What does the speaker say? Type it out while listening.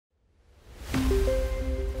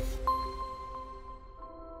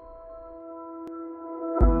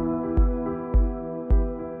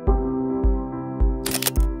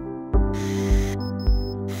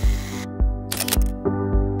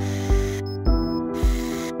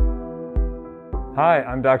Hi,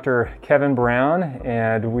 I'm Dr. Kevin Brown,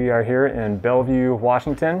 and we are here in Bellevue,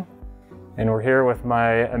 Washington. And we're here with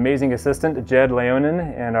my amazing assistant, Jed Leonin,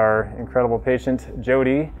 and our incredible patient,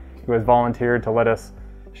 Jody, who has volunteered to let us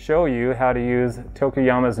show you how to use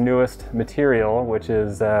Tokuyama's newest material, which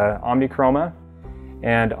is OMNICHROMA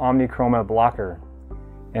and OMNICHROMA Blocker.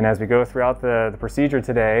 And as we go throughout the procedure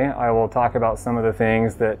today, I will talk about some of the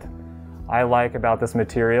things that I like about this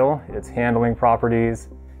material, its handling properties,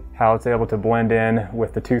 how it's able to blend in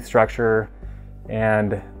with the tooth structure,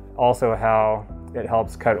 and also how it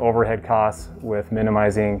helps cut overhead costs with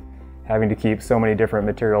minimizing having to keep so many different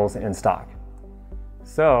materials in stock.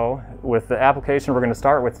 So with the application we're going to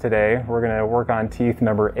start with today, we're going to work on teeth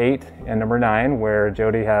number 8 and number 9, where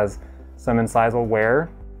Jody has some incisal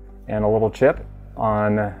wear and a little chip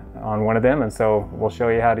on one of them. And so we'll show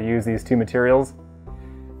you how to use these two materials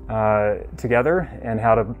together and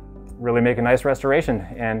how to really make a nice restoration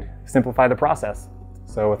and simplify the process.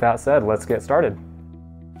 So with that said, let's get started.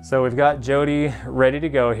 So we've got Jody ready to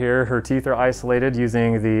go here. Her teeth are isolated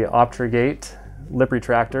using the Optrigate lip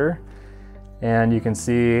retractor. And you can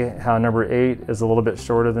see how number 8 is a little bit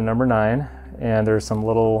shorter than number 9. And there's some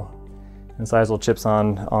little incisal chips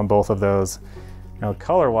on both of those. Now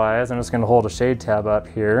color-wise, I'm just going to hold a shade tab up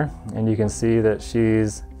here, and you can see that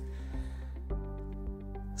she's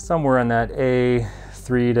somewhere in that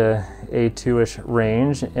A3 to A2-ish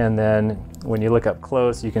range. And then when you look up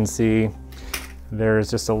close, you can see there's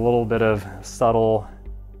just a little bit of subtle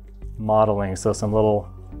modeling, so some little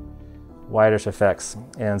whitish effects.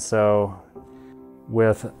 And so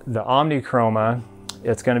with the OMNICHROMA,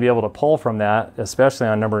 it's going to be able to pull from that, especially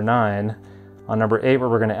on number 9. On number 8, where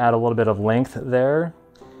we're going to add a little bit of length there.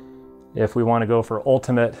 If we want to go for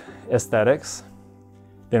ultimate aesthetics,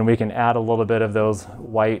 then we can add a little bit of those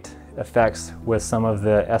white effects with some of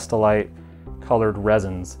the Estelite colored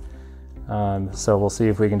resins. So we'll see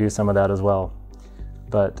if we can do some of that as well.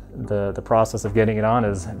 But the process of getting it on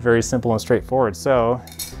is very simple and straightforward. So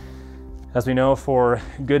as we know, for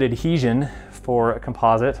good adhesion for a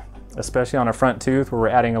composite, especially on a front tooth where we're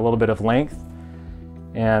adding a little bit of length,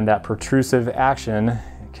 and that protrusive action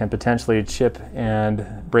can potentially chip and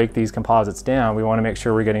break these composites down, we want to make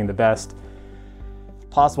sure we're getting the best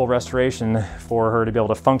possible restoration for her to be able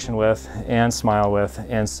to function with and smile with.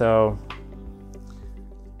 And so,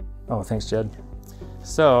 oh, thanks, Jed.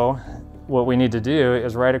 So what we need to do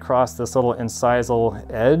is right across this little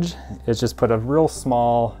incisal edge is just put a real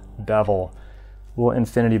small bevel, a little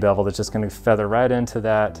infinity bevel that's just going to feather right into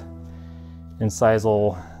that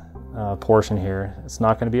incisal portion here. It's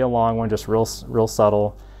not going to be a long one, just real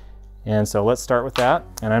subtle. And so let's start with that.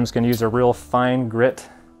 And I'm just going to use a real fine grit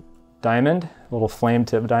diamond, a little flame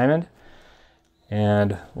tip diamond.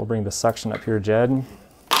 And we'll bring the suction up here, Jed.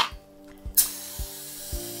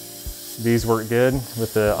 These work good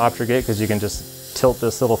with the Optrigate because you can just tilt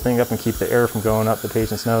this little thing up and keep the air from going up the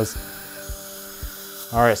patient's nose.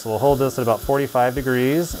 All right, so we'll hold this at about 45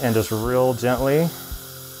 degrees and just real gently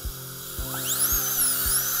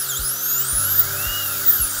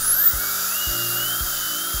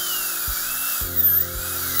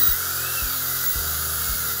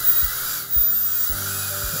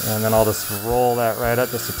and then I'll just roll that right up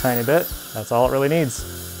just a tiny bit. That's all it really needs.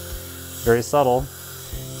 Very subtle.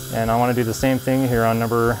 And I want to do the same thing here on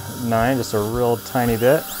number 9, just a real tiny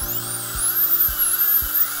bit.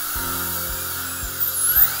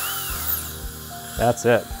 That's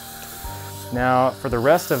it. Now for the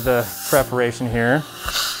rest of the preparation here,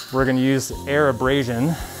 we're going to use air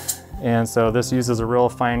abrasion. And so this uses a real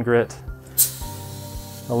fine grit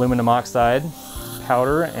aluminum oxide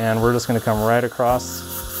powder, and we're just going to come right across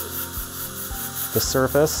the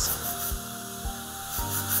surface.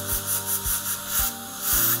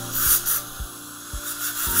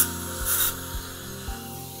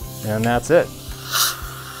 And that's it.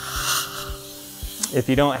 If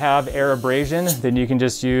you don't have air abrasion, then you can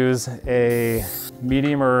just use a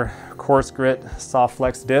medium or coarse grit soft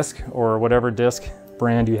flex disc or whatever disc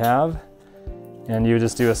brand you have. And you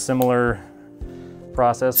just do a similar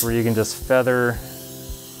process where you can just feather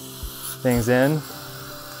things in,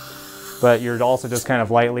 but you're also just kind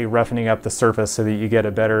of lightly roughening up the surface so that you get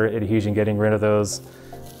a better adhesion, getting rid of those,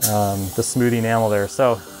 the smooth enamel there.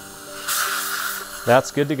 So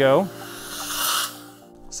that's good to go.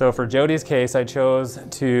 So for Jody's case, I chose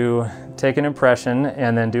to take an impression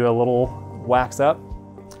and then do a little wax up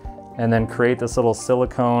and then create this little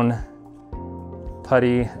silicone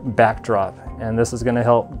putty backdrop. And this is going to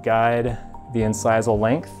help guide the incisal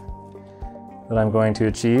length that I'm going to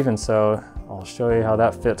achieve. And so I'll show you how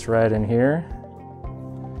that fits right in here.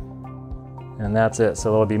 And that's it.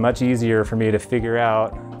 So it'll be much easier for me to figure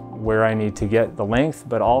out where I need to get the length,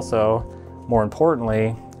 but also, more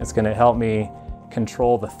importantly, it's going to help me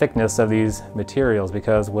control the thickness of these materials,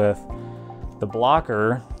 because with the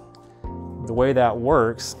blocker, the way that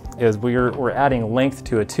works is we're adding length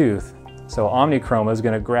to a tooth. So OMNICHROMA is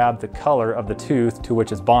going to grab the color of the tooth to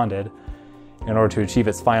which it's bonded in order to achieve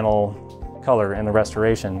its final color in the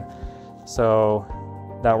restoration. So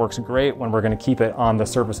that works great when we're going to keep it on the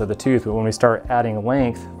surface of the tooth, but when we start adding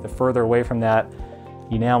length, the further away from that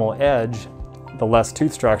enamel edge, the less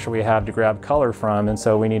tooth structure we have to grab color from, and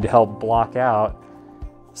so we need to help block out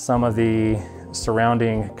some of the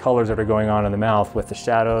surrounding colors that are going on in the mouth with the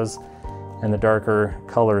shadows and the darker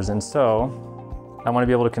colors. And so I want to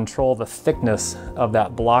be able to control the thickness of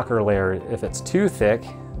that blocker layer. If it's too thick,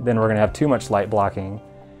 then we're going to have too much light blocking,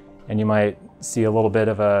 and you might see a little bit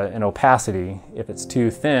of an opacity. If it's too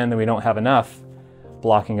thin, then we don't have enough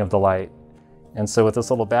blocking of the light. And so with this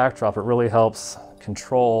little backdrop, it really helps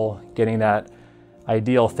control getting that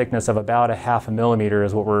ideal thickness of about 1/2 millimeter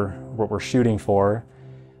is what we're shooting for.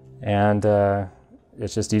 And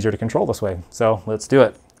it's just easier to control this way. So let's do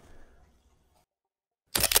it.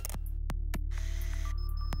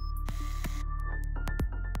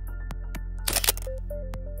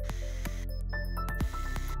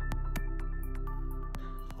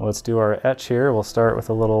 Let's do our etch here. We'll start with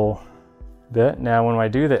a little bit. Now when I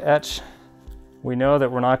do the etch, we know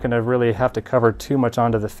that we're not going to really have to cover too much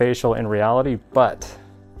onto the facial in reality, but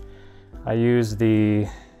I use the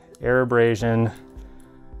air abrasion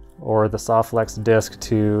or the soft flex disc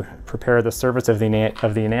to prepare the surface of the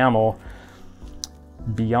enamel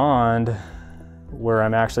beyond where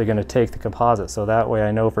I'm actually going to take the composite. So that way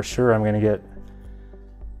I know for sure I'm going to get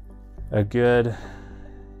a good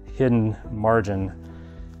hidden margin,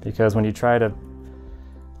 because when you try to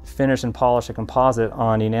finish and polish a composite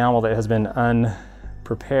on enamel that has been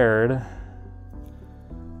unprepared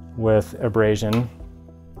with abrasion,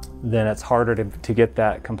 then it's harder to get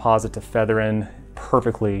that composite to feather in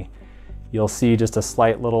perfectly. You'll see just a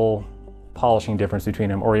slight little polishing difference between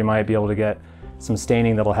them, or you might be able to get some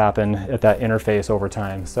staining that'll happen at that interface over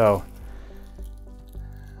time. So,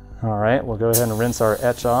 all right, we'll go ahead and rinse our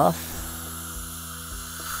etch off.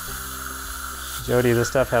 Jody, this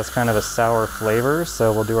stuff has kind of a sour flavor,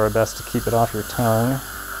 so we'll do our best to keep it off your tongue.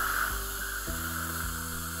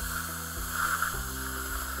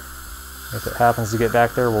 If it happens to get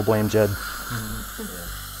back there, we'll blame Jed.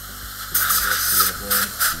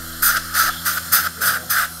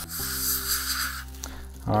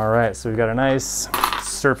 All right, so we've got a nice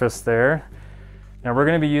surface there. Now we're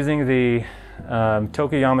going to be using the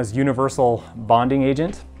Tokuyama's Universal Bonding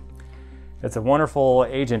Agent. It's a wonderful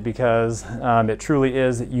agent because it truly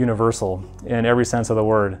is universal in every sense of the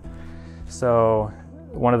word. So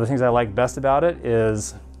one of the things I like best about it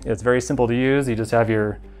is it's very simple to use. You just have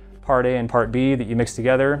your part A and part B that you mix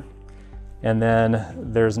together, and then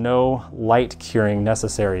there's no light curing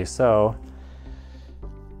necessary. So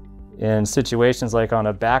in situations like on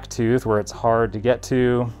a back tooth where it's hard to get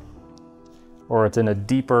to, or it's in a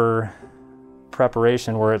deeper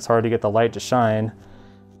preparation where it's hard to get the light to shine,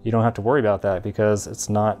 you don't have to worry about that because it's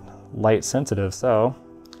not light sensitive. So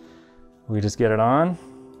we just get it on,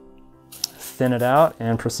 thin it out,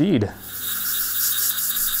 and proceed.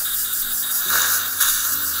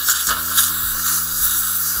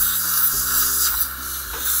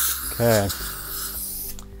 Okay.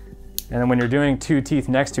 And then when you're doing two teeth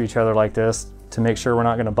next to each other like this, to make sure we're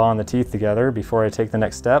not going to bond the teeth together, before I take the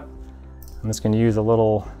next step, I'm just going to use a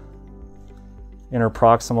little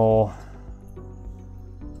interproximal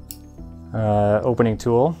opening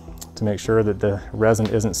tool to make sure that the resin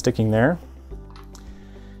isn't sticking there.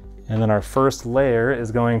 And then our first layer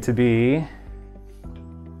is going to be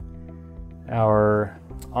our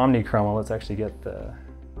OMNICHROMA. Let's actually get the,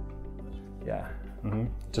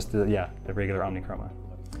 just the regular OMNICHROMA.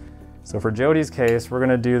 So for Jody's case, we're going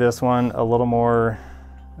to do this one a little more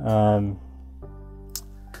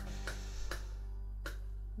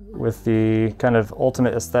with the kind of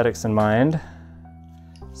ultimate aesthetics in mind.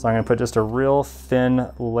 So I'm going to put just a real thin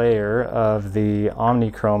layer of the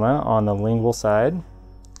OMNICHROMA on the lingual side.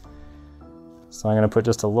 So I'm going to put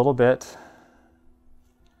just a little bit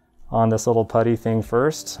on this little putty thing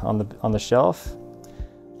first on the shelf.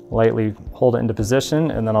 Lightly hold it into position,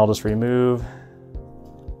 and then I'll just remove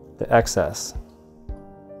the excess.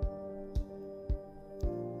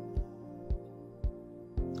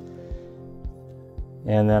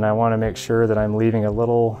 And then I want to make sure that I'm leaving a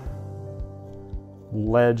little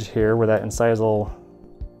ledge here where that incisal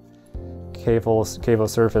cavo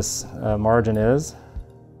surface margin is,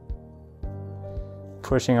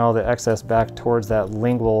 pushing all the excess back towards that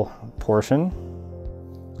lingual portion.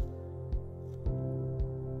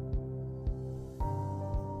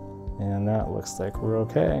 And that looks like we're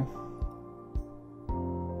okay.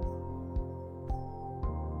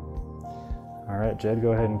 All right, Jed,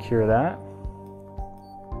 go ahead and cure that.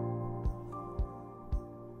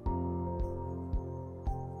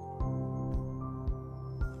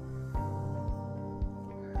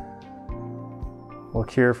 We'll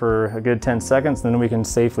cure for a good 10 seconds, then we can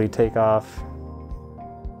safely take off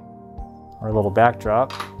our little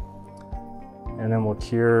backdrop. And then we'll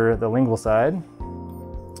cure the lingual side.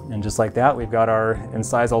 And just like that, we've got our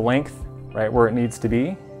incisal length right where it needs to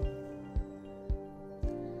be.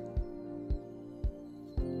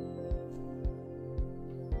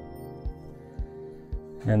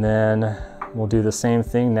 And then we'll do the same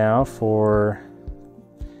thing now for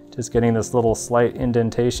just getting this little slight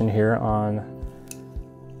indentation here on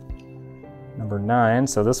number 9.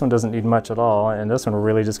 So this one doesn't need much at all. And this one we're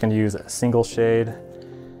really just going to use a single shade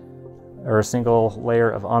or a single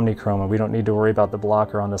layer of OMNICHROMA. We don't need to worry about the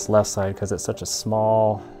blocker on this left side because it's such a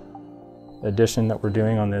small addition that we're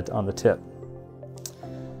doing on the tip.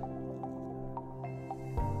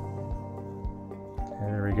 Okay,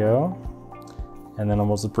 there we go. And then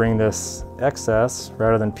we'll just bring this excess,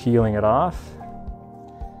 rather than peeling it off,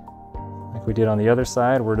 like we did on the other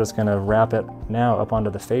side, we're just gonna wrap it now up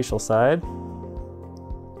onto the facial side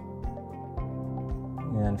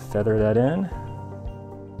and feather that in.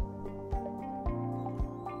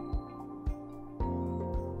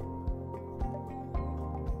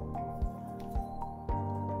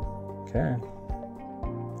 Okay,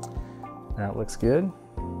 that looks good.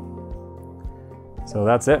 So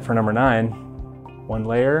that's it for number 9. One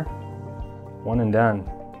layer, one and done.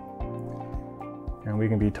 And we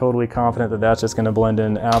can be totally confident that that's just going to blend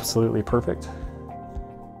in absolutely perfect.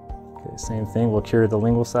 Okay, same thing, we'll cure the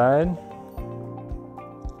lingual side.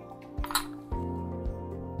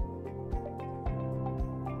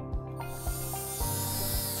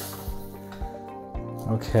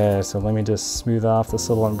 Okay, so let me just smooth off this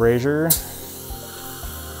little embrasure.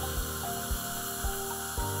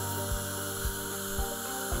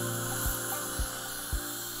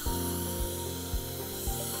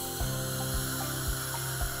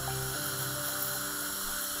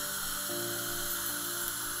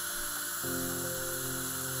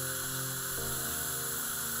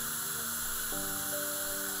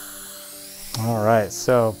 All right,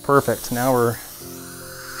 so perfect. Now we're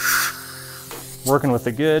working with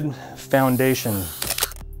a good foundation.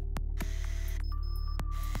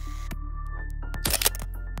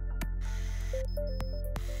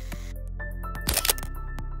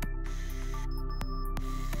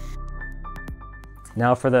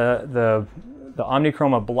 Now for the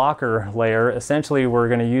OMNICHROMA Blocker layer, essentially we're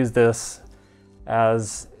going to use this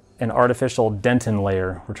as an artificial dentin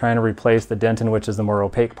layer. We're trying to replace the dentin, which is the more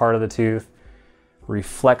opaque part of the tooth,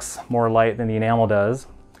 reflects more light than the enamel does.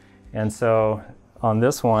 And so on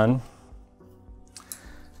this one,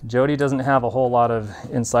 Jody doesn't have a whole lot of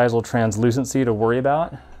incisal translucency to worry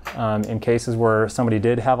about. In cases where somebody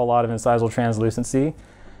did have a lot of incisal translucency,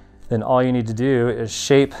 then all you need to do is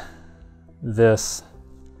shape this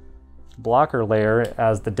blocker layer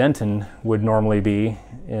as the dentin would normally be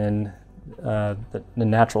in the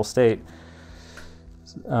natural state.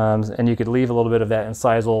 And you could leave a little bit of that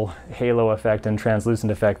incisal halo effect and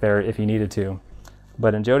translucent effect there if you needed to.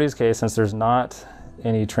 But in Jody's case, since there's not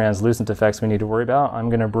any translucent effects we need to worry about, I'm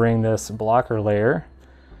going to bring this blocker layer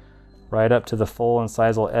right up to the full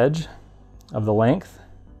incisal edge of the length.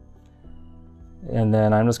 And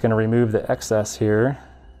then I'm just going to remove the excess here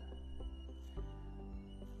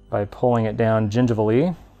by pulling it down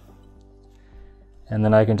gingivally. And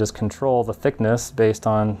then I can just control the thickness based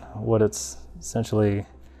on what it's essentially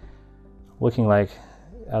looking like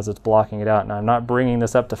as it's blocking it out. Now I'm not bringing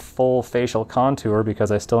this up to full facial contour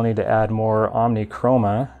because I still need to add more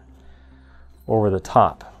OMNICHROMA over the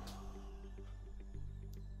top.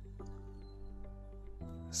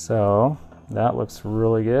 So that looks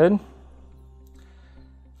really good.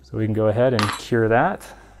 So we can go ahead and cure that.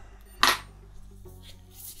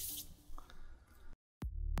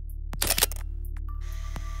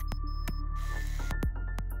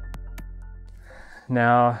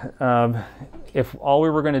 Now, if all we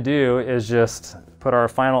were going to do is just put our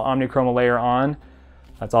final OMNICHROMA layer on,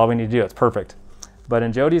 that's all we need to do. It's perfect. But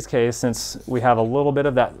in Jody's case, since we have a little bit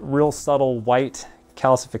of that real subtle white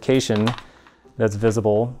calcification that's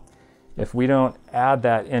visible, if we don't add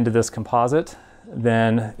that into this composite,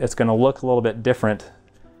 then it's going to look a little bit different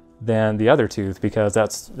than the other tooth because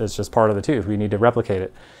it's just part of the tooth. We need to replicate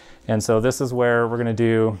it. And so this is where we're going to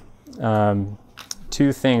do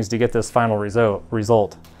two things to get this final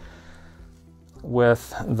result.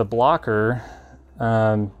 With the blocker,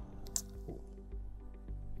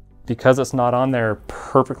 because it's not on there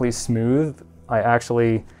perfectly smooth, I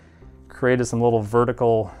actually created some little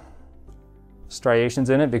vertical striations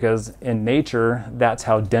in it, because in nature, that's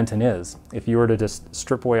how dentin is. If you were to just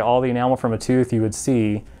strip away all the enamel from a tooth, you would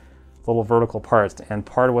see little vertical parts. And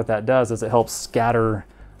part of what that does is it helps scatter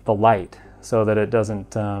the light so that it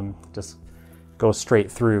doesn't just go straight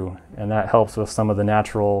through. And that helps with some of the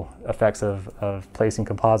natural effects of placing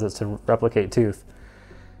composites to replicate tooth.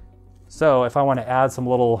 So if I want to add some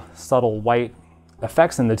little subtle white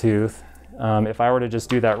effects in the tooth, if I were to just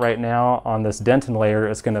do that right now on this dentin layer,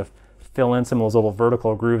 it's going to fill in some of those little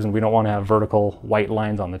vertical grooves, and we don't want to have vertical white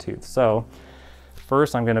lines on the tooth. So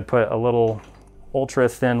first I'm going to put a little ultra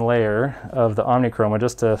thin layer of the OMNICHROMA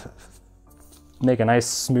just to make a nice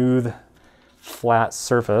smooth flat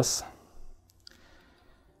surface.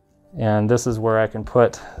 And this is where I can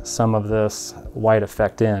put some of this white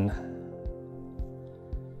effect in.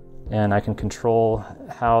 And I can control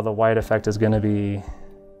how the white effect is going to be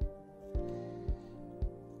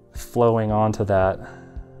flowing onto that.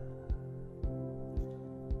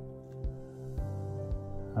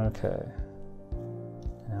 Okay,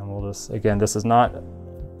 and we'll just, again, this is not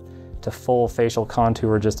to full facial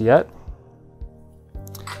contour just yet.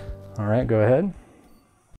 All right, go ahead.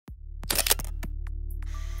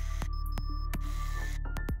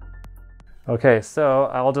 Okay, so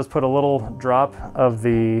I'll just put a little drop of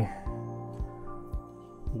the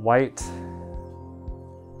white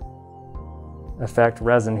effect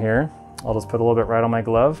resin here. I'll just put a little bit right on my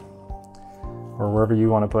glove or wherever you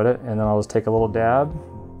want to put it, and then I'll just take a little dab.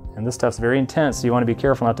 And this stuff's very intense, so you want to be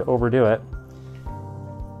careful not to overdo it.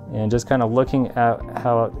 And just kind of looking at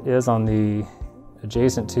how it is on the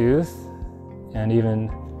adjacent tooth, and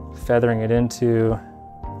even feathering it into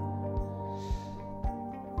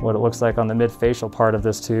what it looks like on the mid-facial part of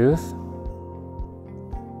this tooth.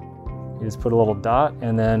 You just put a little dot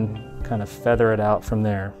and then kind of feather it out from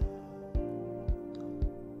there.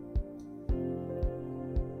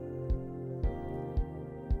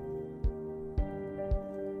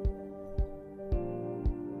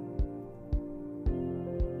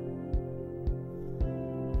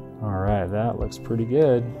 That looks pretty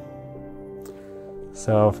good.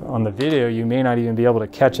 So on the video, you may not even be able to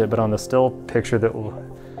catch it, but on the still picture that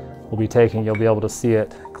we'll be taking, you'll be able to see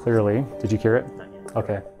it clearly. Did you hear it?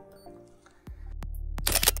 Okay.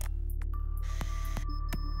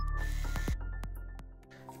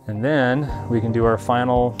 And then we can do our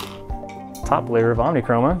final top layer of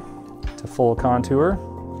OMNICHROMA to full contour.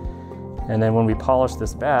 And then when we polish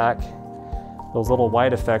this back, those little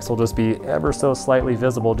white effects will just be ever so slightly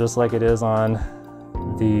visible, just like it is on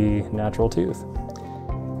the natural tooth.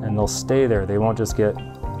 And they'll stay there. They won't just get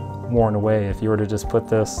worn away. If you were to just put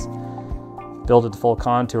this, build it to full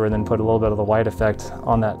contour, and then put a little bit of the white effect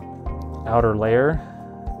on that outer layer,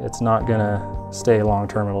 it's not gonna stay long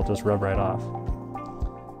term. It'll just rub right off.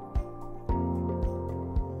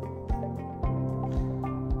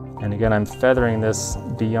 And again, I'm feathering this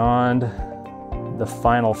beyond the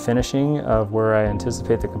final finishing of where I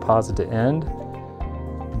anticipate the composite to end,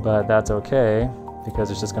 but that's okay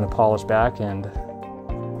because it's just going to polish back and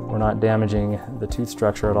we're not damaging the tooth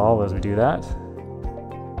structure at all as we do that.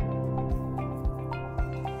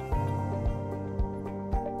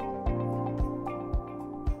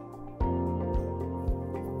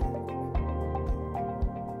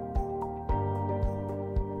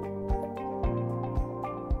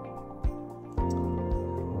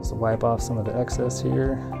 Wipe off some of the excess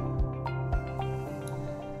here.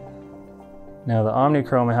 Now the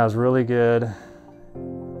OMNICHROMA has really good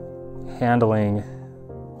handling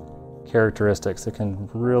characteristics. It can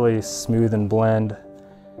really smooth and blend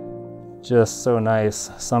just so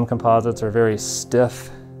nice. Some composites are very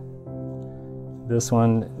stiff. This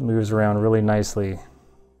one moves around really nicely.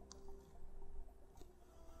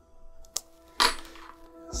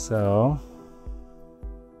 So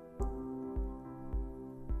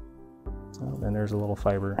and there's a little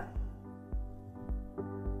fiber.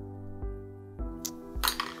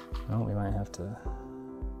 Oh, we might have to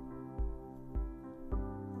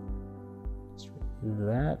just remove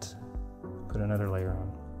that, put another layer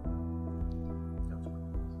on.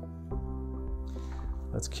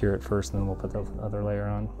 Let's cure it first, and then we'll put the other layer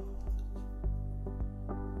on.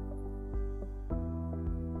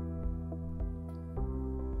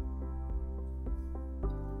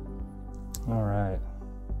 All right.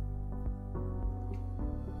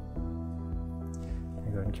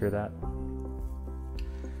 Go ahead and cure that.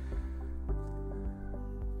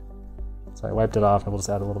 So I wiped it off, and we'll just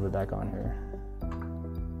add a little bit back on here.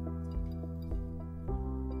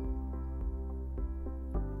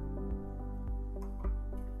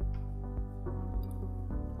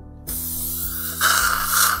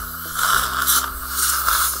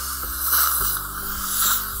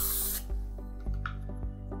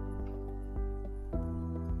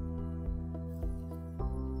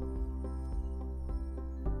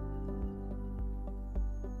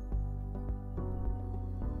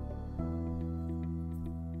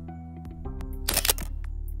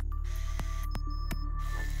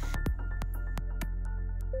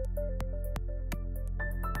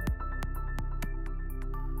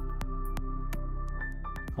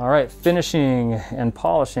 All right, finishing and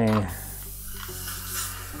polishing.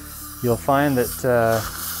 You'll find that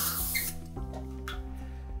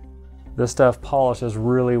this stuff polishes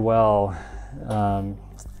really well and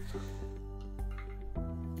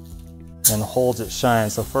holds its shine.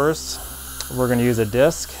 So first, we're going to use a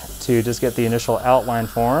disc to just get the initial outline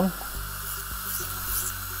form.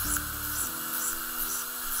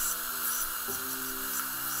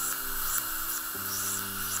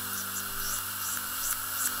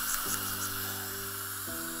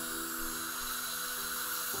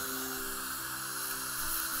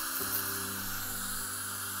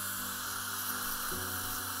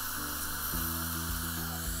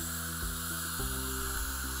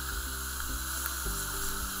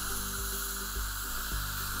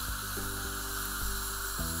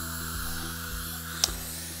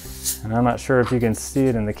 And I'm not sure if you can see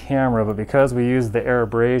it in the camera, but because we use the air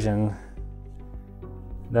abrasion,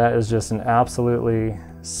 that is just an absolutely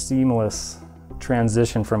seamless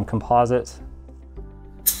transition from composite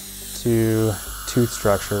to tooth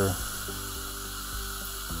structure.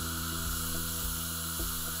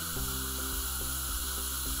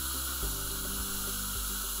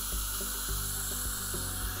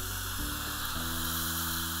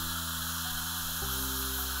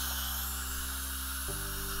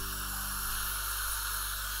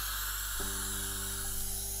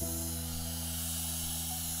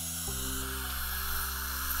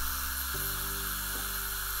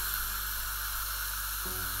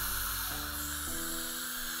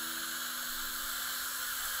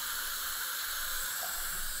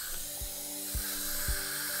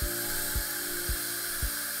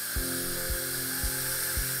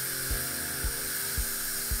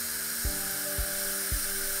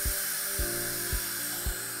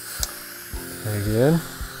 Very good.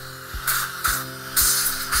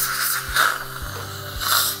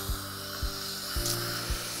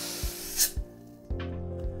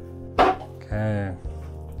 Okay.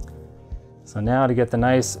 So now to get the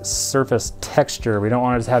nice surface texture, we don't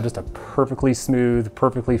want to have just a perfectly smooth,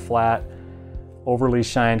 perfectly flat, overly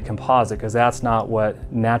shined composite, because that's not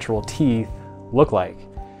what natural teeth look like.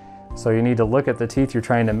 So you need to look at the teeth you're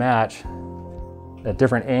trying to match at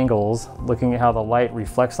different angles, looking at how the light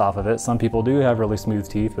reflects off of it. Some people do have really smooth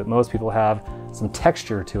teeth, but most people have some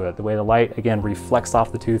texture to it, the way the light, again, reflects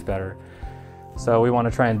off the tooth better. So we want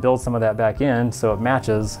to try and build some of that back in so it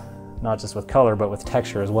matches, not just with color, but with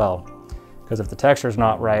texture as well. Because if the texture is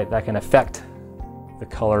not right, that can affect the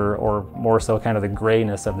color, or more so kind of the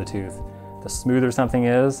grayness of the tooth. The smoother something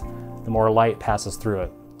is, the more light passes through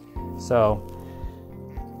it. So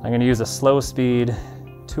I'm going to use a slow speed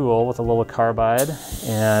tool with a little carbide,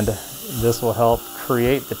 and this will help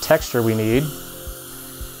create the texture we need.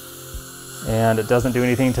 And it doesn't do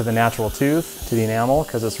anything to the natural tooth, to the enamel,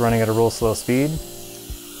 because it's running at a real slow speed.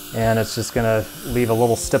 And it's just going to leave a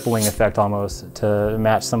little stippling effect almost to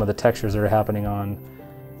match some of the textures that are happening on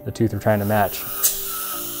the tooth we're trying to match.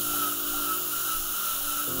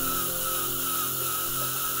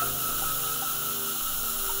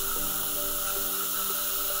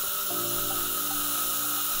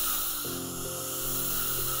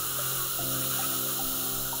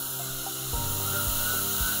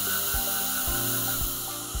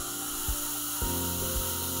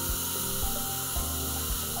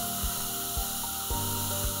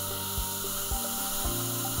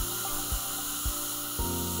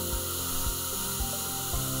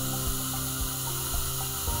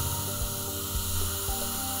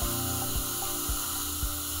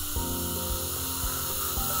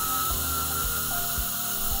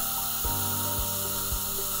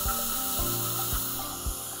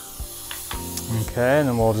 Okay, and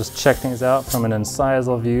then we'll just check things out from an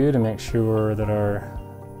incisal view to make sure that our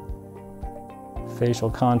facial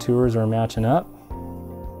contours are matching up.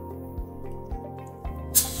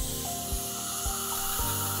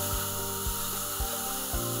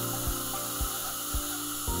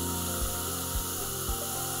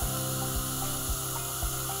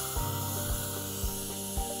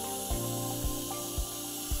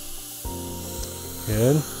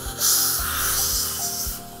 Good.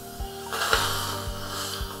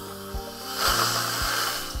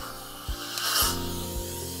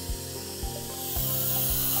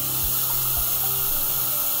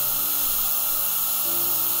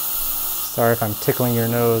 Sorry if I'm tickling your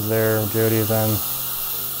nose there, Jody, as I'm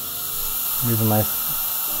moving my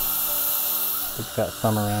big fat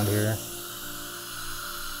thumb around here.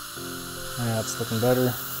 Yeah, it's looking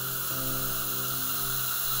better.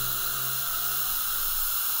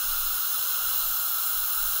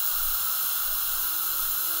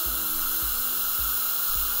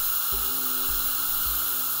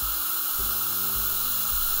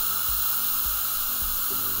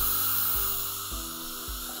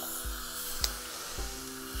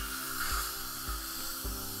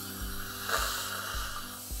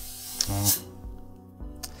 Let's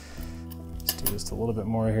do just a little bit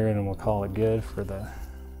more here and then we'll call it good for the...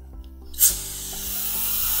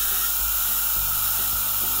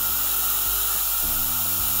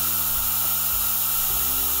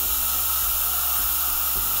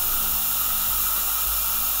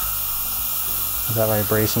 Is that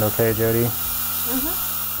vibration okay, Jody? Mm-hmm.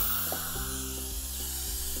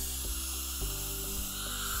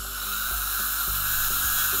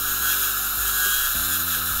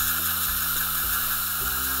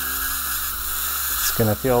 It's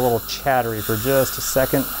gonna feel a little chattery for just a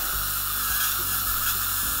second.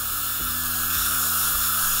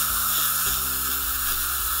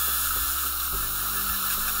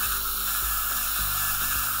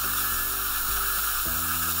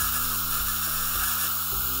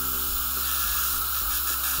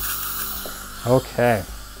 Okay.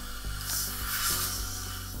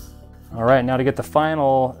 All right, now to get the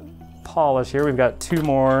final polish here, we've got two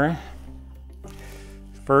more.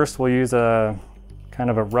 First, we'll use a kind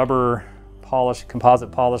of a rubber polish,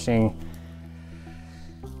 composite polishing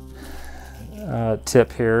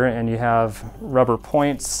tip here, and you have rubber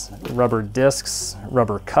points, rubber discs,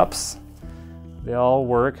 rubber cups. They all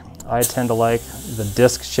work. I tend to like the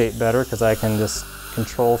disc shape better because I can just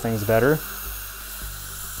control things better.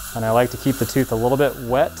 And I like to keep the tooth a little bit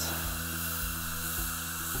wet.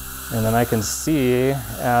 And then I can see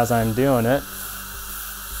as I'm doing it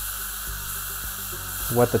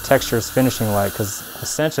what the texture is finishing like, because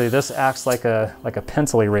essentially this acts like a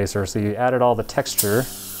pencil eraser. So you added all the texture,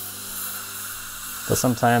 but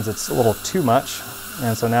sometimes it's a little too much.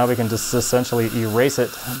 And so now we can just essentially erase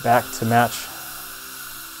it back to match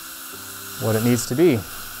what it needs to be.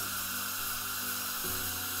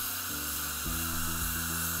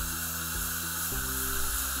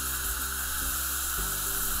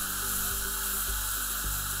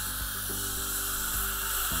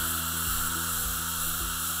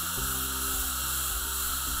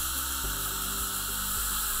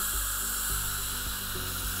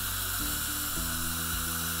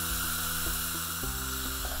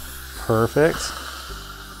 Perfect.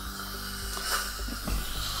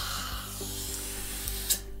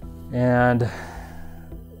 And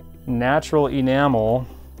natural enamel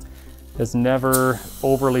is never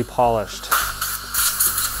overly polished.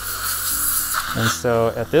 And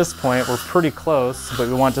so at this point we're pretty close, but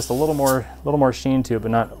we want just a little more sheen to it,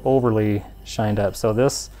 but not overly shined up. So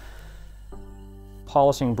this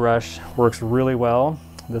polishing brush works really well.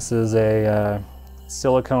 This is a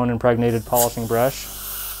silicone impregnated polishing brush.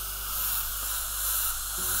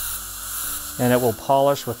 And it will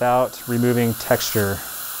polish without removing texture.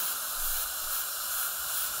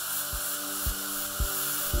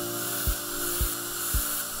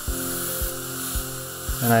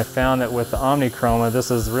 And I found that with the OMNICHROMA,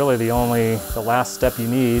 this is really the last step you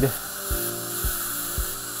need.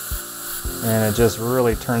 And it just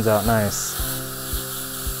really turns out nice.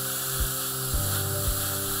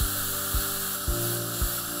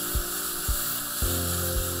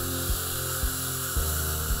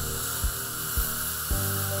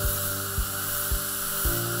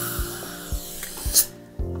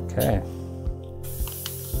 Okay.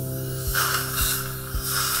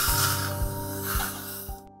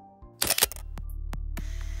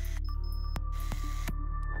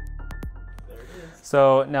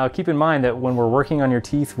 So now keep in mind that when we're working on your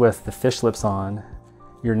teeth with the fish lips on,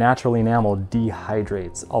 your natural enamel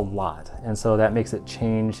dehydrates a lot. And so that makes it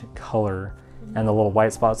change color and the little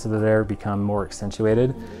white spots that are there become more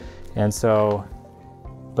accentuated. And so,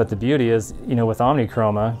 but the beauty is, you know, with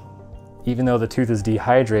OMNICHROMA, even though the tooth is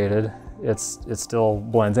dehydrated, it still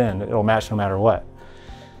blends in. It'll match no matter what.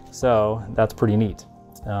 So that's pretty neat.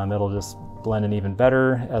 It'll just blend in even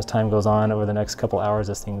better as time goes on. Over the next couple hours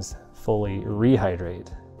as things fully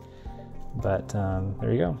rehydrate. But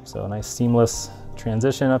there you go. So a nice seamless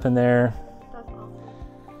transition up in there.